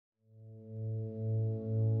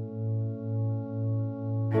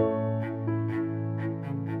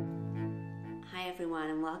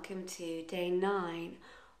welcome to day 9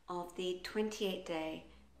 of the 28-day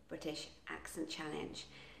British Accent Challenge.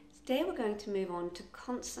 Today we're going to move on to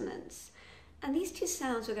consonants, and these two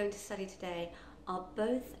sounds we're going to study today are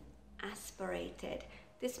both aspirated.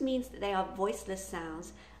 This means that they are voiceless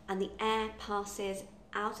sounds and the air passes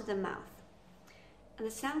out of the mouth. And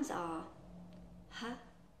the sounds are H,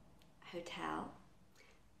 hotel,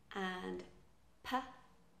 and P,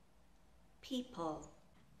 people.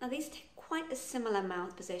 Now these take quite a similar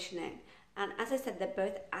mouth positioning, and as I said, they're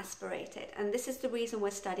both aspirated, and this is the reason we're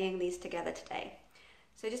studying these together today.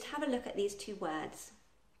 So just have a look at these two words,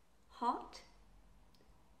 hot,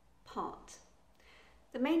 pot.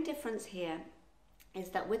 The main difference here is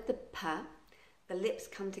that with the P, the lips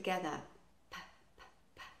come together, P, P,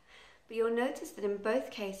 P. But you'll notice that in both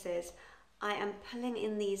cases, I am pulling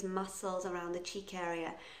in these muscles around the cheek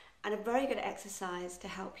area, and a very good exercise to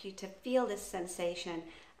help you to feel this sensation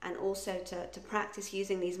and also to practice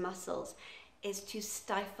using these muscles is to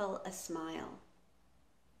stifle a smile.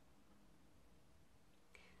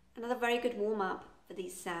 Another very good warm-up for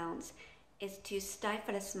these sounds is to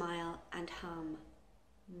stifle a smile and hum.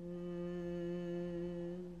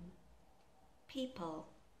 People,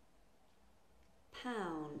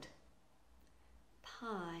 pound,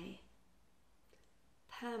 pie,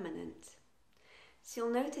 permanent. So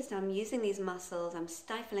you'll notice I'm using these muscles, I'm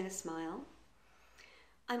stifling a smile.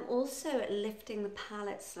 I'm also lifting the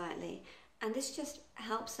palate slightly, and this just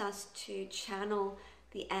helps us to channel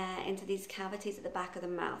the air into these cavities at the back of the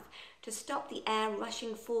mouth to stop the air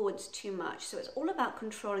rushing forwards too much. So it's all about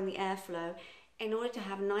controlling the airflow in order to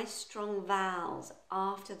have nice strong vowels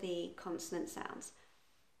after the consonant sounds.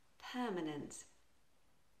 Permanent,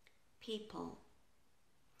 people.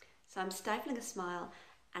 So I'm stifling a smile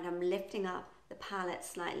and I'm lifting up the palate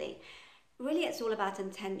slightly. Really, it's all about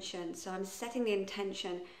intention. So I'm setting the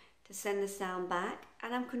intention to send the sound back,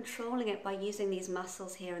 and I'm controlling it by using these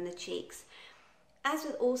muscles here in the cheeks. As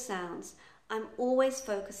with all sounds, I'm always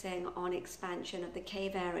focusing on expansion of the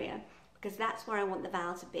cave area because that's where I want the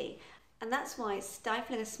vowel to be. And that's why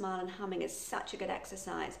stifling a smile and humming is such a good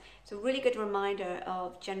exercise. It's a really good reminder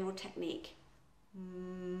of general technique.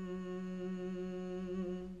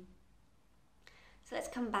 So let's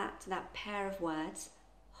come back to that pair of words,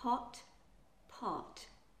 hot, pot,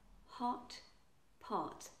 hot,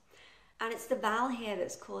 pot. And it's the vowel here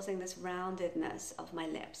that's causing this roundedness of my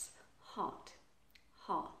lips. Hot,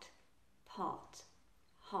 hot, pot,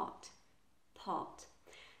 hot, pot.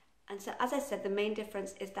 And so, as I said, the main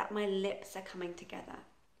difference is that my lips are coming together.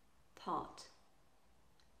 Pot,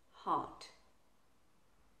 hot.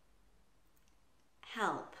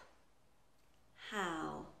 Help,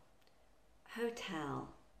 how, hotel,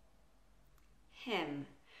 him.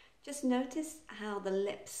 Just notice how the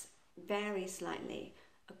lips vary slightly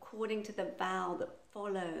according to the vowel that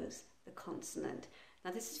follows the consonant.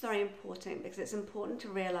 Now this is very important because it's important to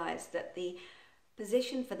realize that the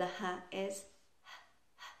position for the H is H,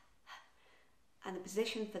 H, H, and the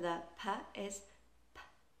position for the P is P,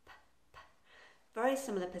 P, P. Very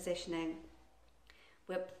similar positioning.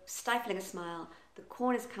 We're stifling a smile, the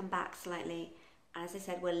corners come back slightly, and as I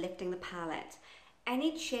said, we're lifting the palate.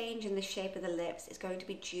 Any change in the shape of the lips is going to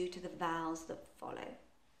be due to the vowels that follow.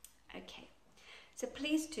 Okay, so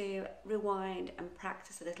please do rewind and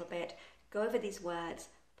practice a little bit. Go over these words,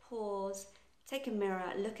 pause, take a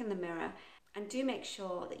mirror, look in the mirror, and do make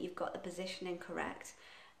sure that you've got the positioning correct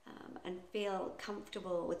and feel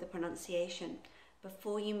comfortable with the pronunciation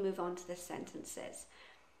before you move on to the sentences.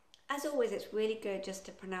 As always, it's really good just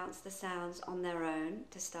to pronounce the sounds on their own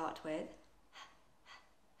to start with.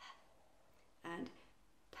 And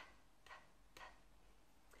P, P, P.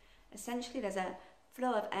 Essentially, there's a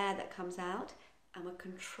flow of air that comes out, and we're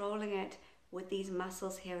controlling it with these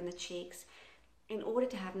muscles here in the cheeks in order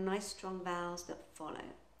to have nice strong vowels that follow.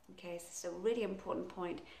 Okay, so it's a really important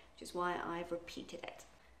point, which is why I've repeated it.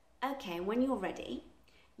 Okay, and when you're ready,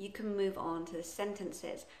 you can move on to the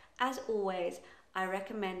sentences. As always, I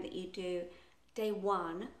recommend that you do day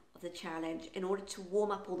 1 of the challenge in order to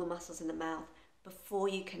warm up all the muscles in the mouth before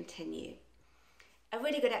you continue. A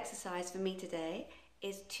really good exercise for me today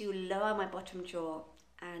is to lower my bottom jaw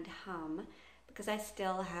and hum because I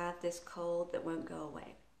still have this cold that won't go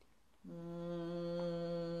away.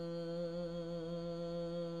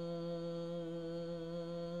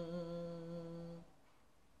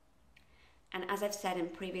 And as I've said in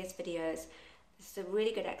previous videos, this is a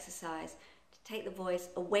really good exercise to take the voice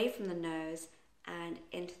away from the nose and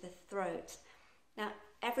into the throat. Now,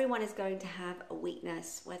 everyone is going to have a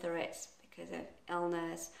weakness, whether it's because of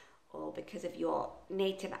illness or because of your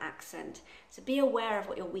native accent. So be aware of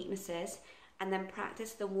what your weakness is and then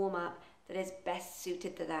practice the warm-up that is best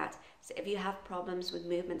suited to that. So if you have problems with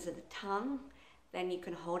movements of the tongue, then you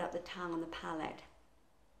can hold up the tongue on the palate.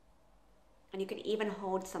 And you can even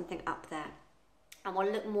hold something up there. And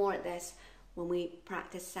we'll look more at this when we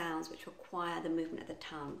practice sounds which require the movement of the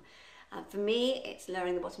tongue. For me, it's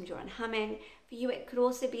lowering the bottom jaw and humming. For you, it could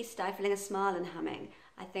also be stifling a smile and humming.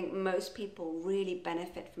 I think most people really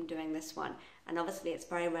benefit from doing this one. And obviously it's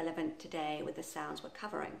very relevant today with the sounds we're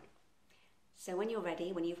covering. So when you're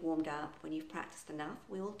ready, when you've warmed up, when you've practiced enough,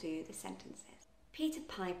 we will do the sentences. Peter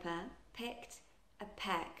Piper picked a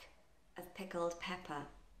peck of pickled pepper.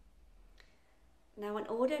 Now, in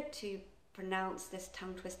order to pronounce this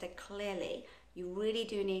tongue twister clearly, you really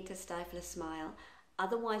do need to stifle a smile.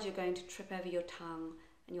 Otherwise, you're going to trip over your tongue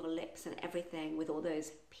and your lips and everything with all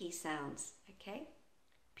those P sounds, okay?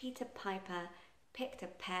 Peter Piper picked a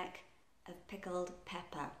peck of pickled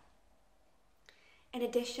pepper. In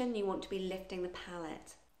addition, you want to be lifting the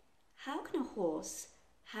palate. How can a horse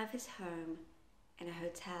have his home in a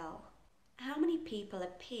hotel? How many people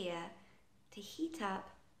appear to heat up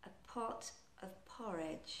a pot of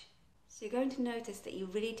porridge? So you're going to notice that you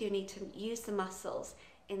really do need to use the muscles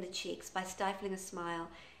in the cheeks by stifling a smile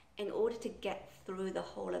in order to get through the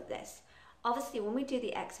whole of this. Obviously, when we do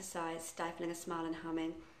the exercise, stifling a smile and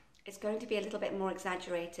humming, it's going to be a little bit more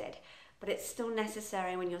exaggerated, but it's still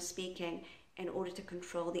necessary when you're speaking in order to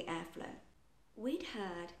control the airflow. We'd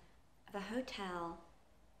heard of a hotel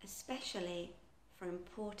especially for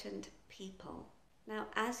important people. Now,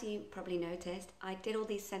 as you probably noticed, I did all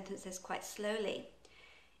these sentences quite slowly.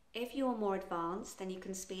 If you're more advanced, then you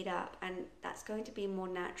can speed up, and that's going to be more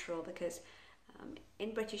natural because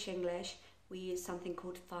in British English, we use something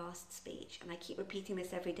called fast speech, and I keep repeating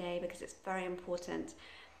this every day because it's very important.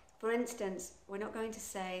 For instance, we're not going to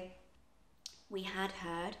say, we had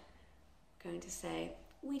heard, we're going to say,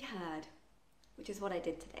 we'd heard, which is what I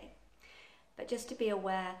did today. But just to be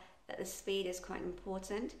aware that the speed is quite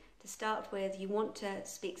important. To start with, you want to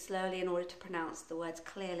speak slowly in order to pronounce the words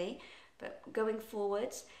clearly, but going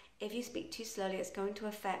forwards, if you speak too slowly, it's going to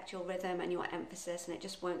affect your rhythm and your emphasis, and it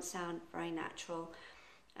just won't sound very natural.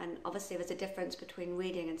 And obviously there's a difference between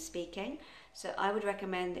reading and speaking. So I would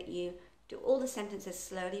recommend that you do all the sentences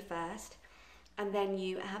slowly first, and then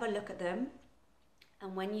you have a look at them.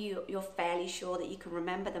 And when you're fairly sure that you can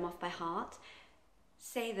remember them off by heart,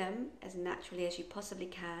 say them as naturally as you possibly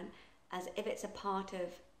can, as if it's a part of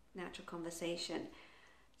natural conversation.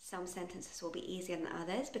 Some sentences will be easier than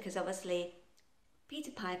others because obviously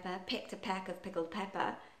Peter Piper picked a peck of pickled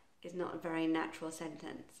pepper is not a very natural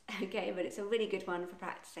sentence, okay, but it's a really good one for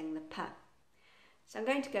practicing the P. So I'm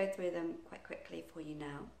going to go through them quite quickly for you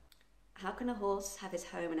now. How can a horse have his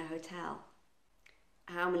home in a hotel?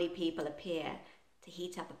 How many people appear to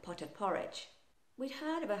heat up a pot of porridge? We'd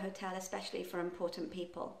heard of a hotel especially for important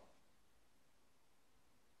people.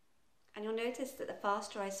 And you'll notice that the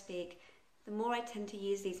faster I speak, the more I tend to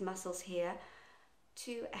use these muscles here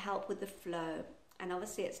to help with the flow. And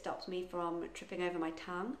obviously it stops me from tripping over my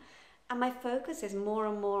tongue. And my focus is more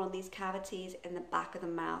and more on these cavities in the back of the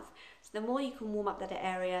mouth. So the more you can warm up that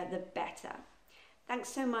area, the better. Thanks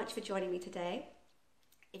so much for joining me today.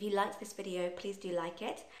 If you liked this video, please do like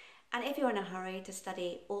it. And if you're in a hurry to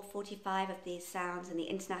study all 45 of these sounds in the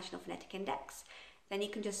International Phonetic Index, then you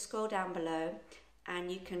can just scroll down below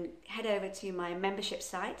and you can head over to my membership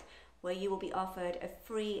site where you will be offered a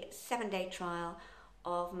free 7-day trial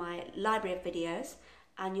of my library of videos,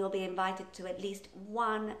 and you'll be invited to at least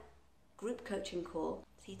one group coaching call.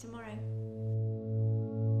 See you tomorrow.